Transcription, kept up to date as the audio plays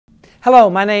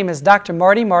Hello, my name is Dr.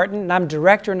 Marty Martin, and I'm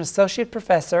Director and Associate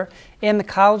Professor in the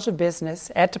College of Business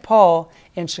at DePaul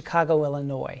in Chicago,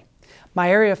 Illinois.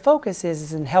 My area of focus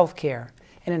is in healthcare,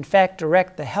 and in fact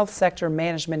direct the Health Sector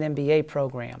Management MBA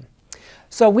program.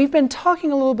 So we've been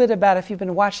talking a little bit about, if you've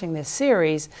been watching this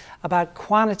series, about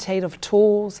quantitative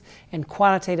tools and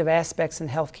quantitative aspects in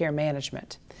healthcare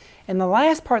management. And the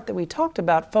last part that we talked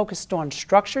about focused on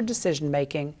structured decision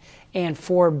making and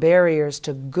 4 barriers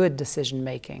to good decision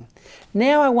making.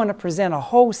 Now I want to present a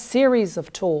whole series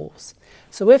of tools.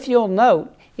 So if you'll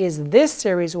note, this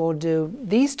series will do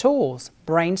these tools: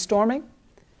 brainstorming,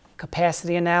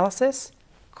 capacity analysis,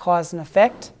 cause and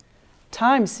effect,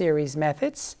 time series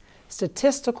methods,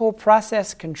 statistical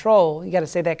process control, you got to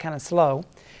say that kind of slow,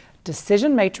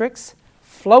 decision matrix,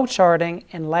 flow charting,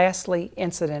 and lastly,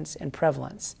 incidence and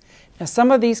prevalence. Now,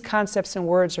 some of these concepts and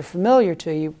words are familiar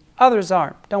to you, others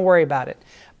aren't. Don't worry about it.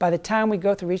 By the time we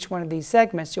go through each one of these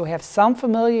segments, you'll have some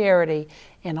familiarity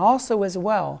and also as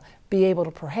well be able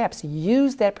to perhaps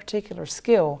use that particular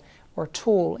skill or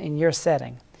tool in your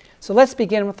setting. So let's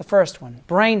begin with the first one,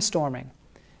 brainstorming.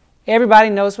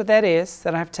 Everybody knows what that is, so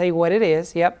I don't have to tell you what it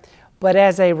is, yep. But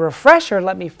as a refresher,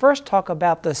 let me first talk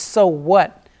about the so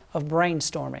what of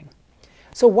brainstorming.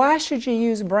 So why should you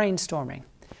use brainstorming?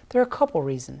 There are a couple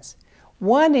reasons.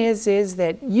 One is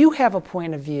that you have a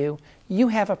point of view, you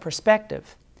have a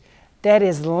perspective that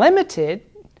is limited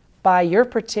by your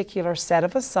particular set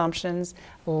of assumptions,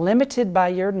 limited by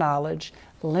your knowledge,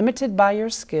 limited by your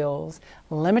skills,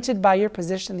 limited by your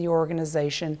position in the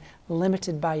organization,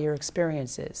 limited by your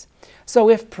experiences. So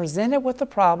if presented with a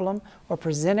problem or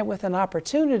presented with an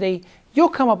opportunity, you'll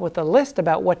come up with a list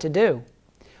about what to do.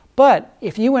 But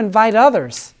if you invite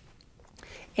others,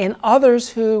 and others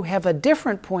who have a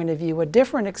different point of view, a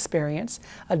different experience,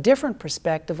 a different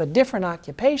perspective, a different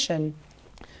occupation,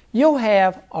 you'll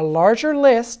have a larger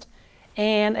list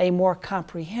and a more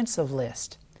comprehensive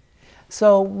list.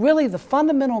 So really the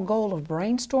fundamental goal of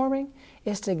brainstorming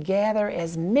is to gather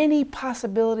as many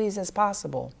possibilities as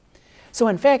possible. So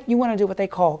in fact, you want to do what they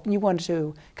call, you want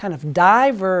to kind of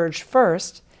diverge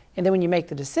first, and then when you make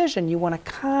the decision, you want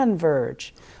to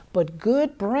converge. But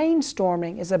good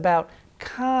brainstorming is about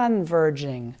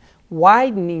converging,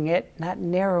 widening it, not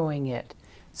narrowing it.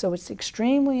 So it's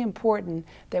extremely important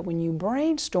that when you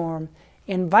brainstorm,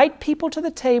 invite people to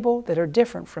the table that are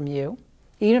different from you,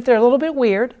 even if they're a little bit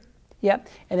weird, yep.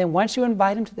 And then once you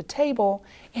invite them to the table,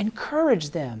 encourage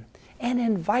them and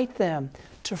invite them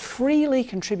to freely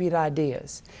contribute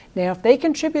ideas. Now, if they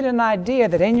contribute an idea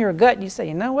that in your gut you say,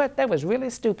 you know what, that was really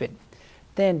stupid,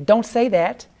 then don't say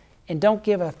that. And don't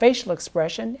give a facial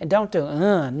expression, and don't do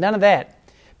none of that.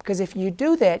 Because if you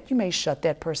do that, you may shut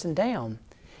that person down.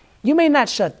 You may not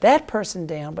shut that person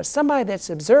down, but somebody that's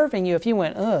observing you, if you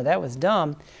went, that was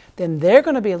dumb, then they're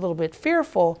going to be a little bit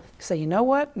fearful, say, you know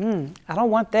what, I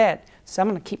don't want that, so I'm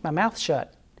going to keep my mouth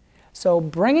shut. So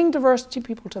bringing diversity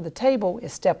people to the table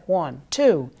is step 1.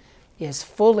 2 is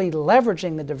fully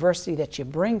leveraging the diversity that you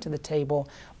bring to the table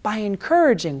by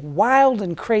encouraging wild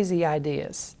and crazy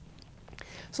ideas.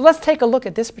 So let's take a look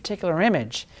at this particular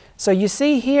image. So you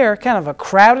see here kind of a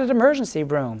crowded emergency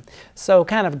room. So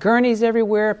kind of gurneys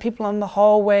everywhere, people in the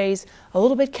hallways, a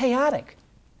little bit chaotic.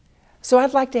 So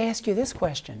I'd like to ask you this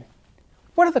question.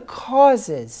 What are the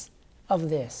causes of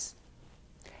this?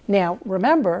 Now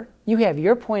remember, you have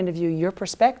your point of view, your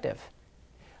perspective.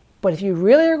 But if you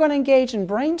really are going to engage in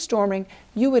brainstorming,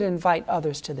 you would invite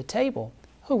others to the table.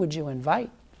 Who would you invite?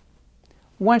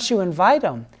 Once you invite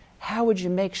them, how would you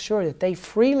make sure that they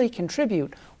freely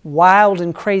contribute wild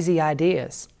and crazy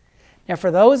ideas? Now,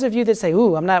 for those of you that say,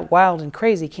 ooh, I'm not wild and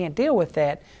crazy, can't deal with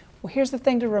that, well, here's the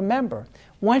thing to remember.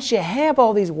 Once you have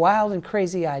all these wild and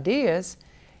crazy ideas,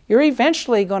 you're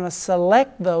eventually going to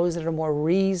select those that are more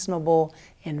reasonable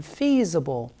and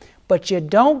feasible. But you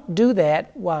don't do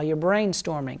that while you're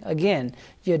brainstorming. Again,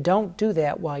 you don't do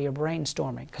that while you're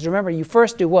brainstorming. Because remember, you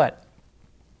first do what?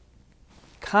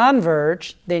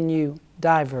 Converge, then you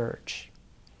diverge.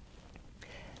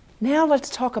 Now let's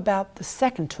talk about the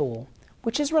second tool,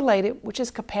 which is related, which is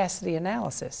capacity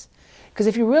analysis. Because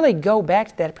if you really go back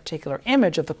to that particular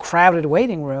image of the crowded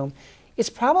waiting room, it's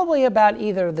probably about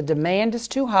either the demand is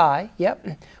too high, yep,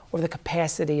 or the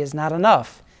capacity is not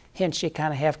enough. Hence, you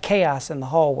kind of have chaos in the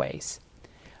hallways.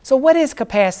 So what is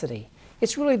capacity?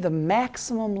 It's really the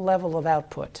maximum level of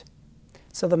output.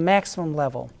 So the maximum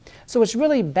level. So it's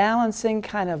really balancing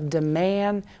kind of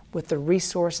demand with the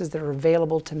resources that are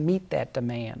available to meet that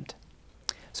demand.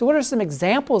 So what are some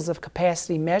examples of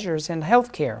capacity measures in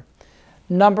healthcare?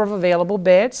 Number of available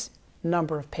beds,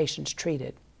 number of patients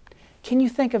treated. Can you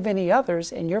think of any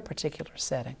others in your particular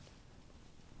setting?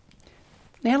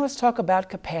 Now let's talk about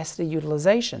capacity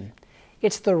utilization.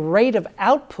 It's the rate of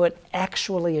output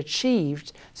actually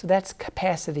achieved, so that's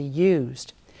capacity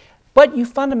used. But you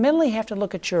fundamentally have to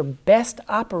look at your best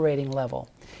operating level.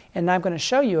 And I'm going to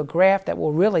show you a graph that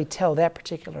will really tell that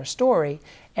particular story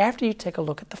after you take a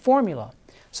look at the formula.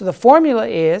 So the formula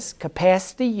is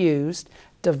capacity used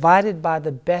divided by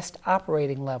the best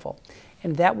operating level.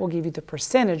 And that will give you the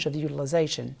percentage of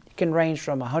utilization. It can range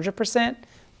from 100%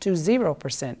 to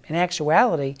 0%. In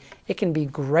actuality, it can be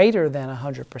greater than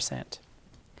 100%.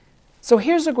 So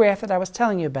here's a graph that I was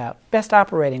telling you about, best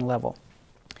operating level.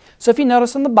 So if you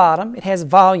notice on the bottom, it has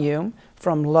volume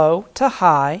from low to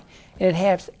high, and it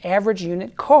has average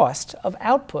unit cost of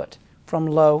output from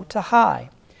low to high.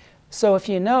 So if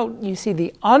you note, you see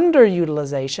the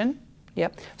underutilization.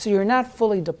 Yep. So you're not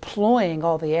fully deploying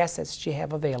all the assets that you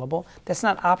have available. That's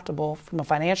not optimal from a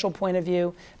financial point of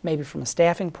view, maybe from a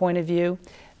staffing point of view.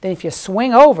 Then if you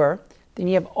swing over, then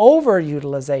you have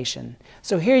overutilization.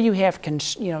 So here you have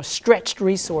stretched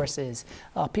resources.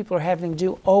 People are having to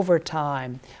do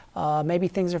overtime. Maybe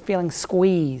things are feeling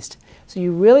squeezed. So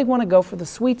you really want to go for the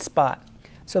sweet spot.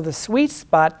 So the sweet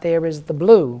spot there is the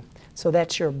blue. So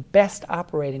that's your best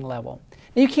operating level.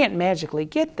 Now, you can't magically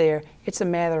get there. It's a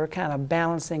matter of kind of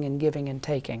balancing and giving and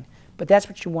taking. But that's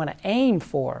what you want to aim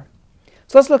for.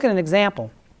 So let's look at an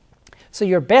example. So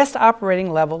your best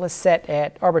operating level is set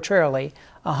at, arbitrarily,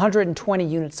 120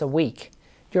 units a week.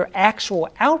 Your actual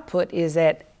output is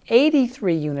at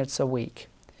 83 units a week.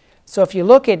 So if you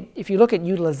look at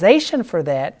utilization for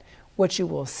that, what you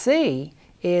will see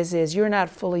is you're not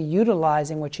fully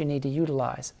utilizing what you need to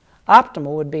utilize.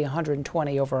 Optimal would be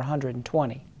 120 over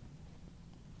 120.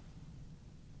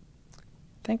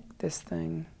 I think this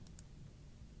thing,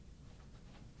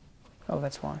 oh,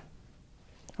 that's why.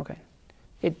 Okay.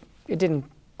 It didn't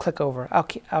click over.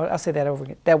 I'll say that over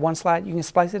again. That one slide, you can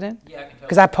splice it in? Yeah, I can tell.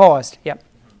 Because I paused, yep.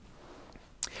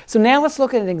 So now let's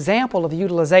look at an example of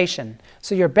utilization.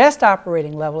 So your best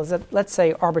operating level is, at, let's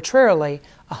say, arbitrarily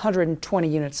 120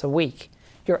 units a week.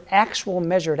 Your actual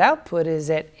measured output is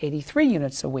at 83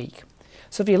 units a week.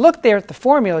 So if you look there at the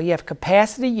formula, you have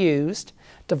capacity used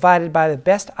divided by the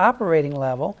best operating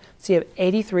level. So you have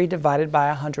 83 divided by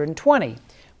 120,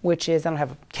 which is, I don't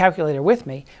have a calculator with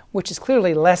me, which is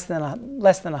clearly less than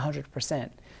 100%.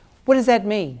 What does that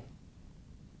mean?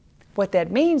 What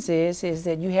that means is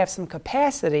that you have some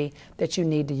capacity that you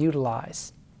need to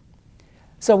utilize.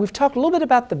 So we've talked a little bit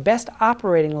about the best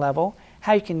operating level,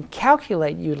 how you can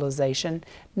calculate utilization.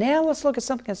 Now let's look at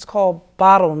something that's called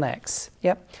bottlenecks.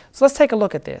 Yep. So let's take a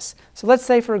look at this. So let's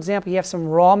say, for example, you have some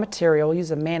raw material, we'll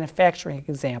use a manufacturing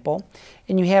example,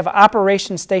 and you have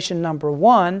operation station number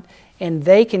 1, and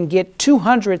they can get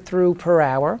 200 through per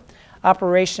hour.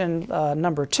 Operation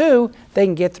number 2, they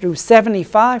can get through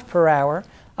 75 per hour.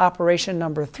 Operation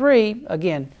number 3,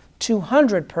 again,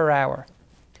 200 per hour.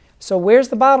 So where's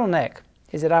the bottleneck?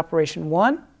 Is it operation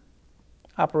 1,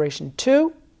 operation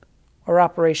 2, or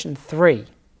operation 3? You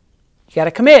got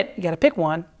to commit. You got to pick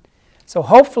one. So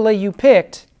hopefully you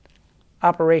picked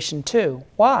operation 2.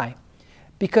 Why?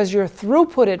 Because your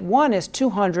throughput at 1 is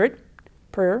 200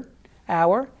 per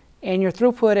hour, and your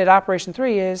throughput at operation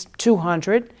 3 is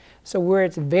 200. So where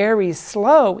it's very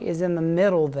slow is in the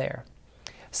middle there.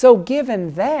 So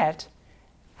given that,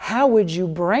 how would you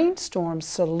brainstorm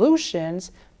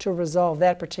solutions to resolve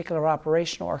that particular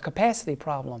operational or capacity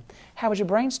problem? How would you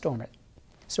brainstorm it?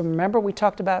 So remember, we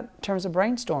talked about in terms of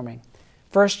brainstorming.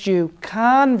 First, you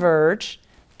converge,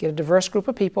 get a diverse group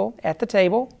of people at the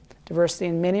table, diversity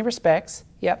in many respects.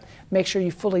 Yep. Make sure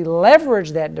you fully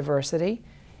leverage that diversity.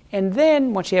 And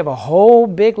then, once you have a whole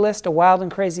big list of wild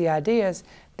and crazy ideas,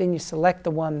 then you select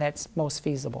the one that's most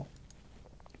feasible.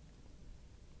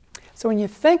 So when you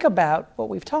think about what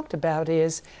we've talked about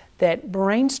is that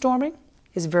brainstorming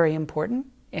is very important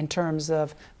in terms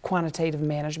of quantitative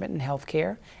management in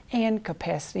healthcare, and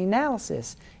capacity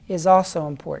analysis is also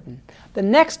important. The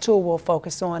next tool we'll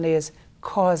focus on is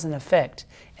cause and effect,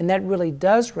 and that really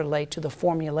does relate to the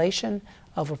formulation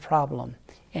of a problem.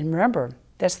 And remember,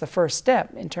 that's the first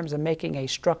step in terms of making a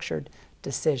structured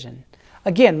decision.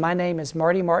 Again, my name is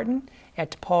Marty Martin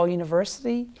at DePaul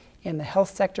University in the Health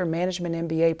Sector Management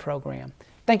MBA program.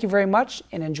 Thank you very much,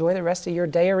 and enjoy the rest of your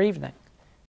day or evening.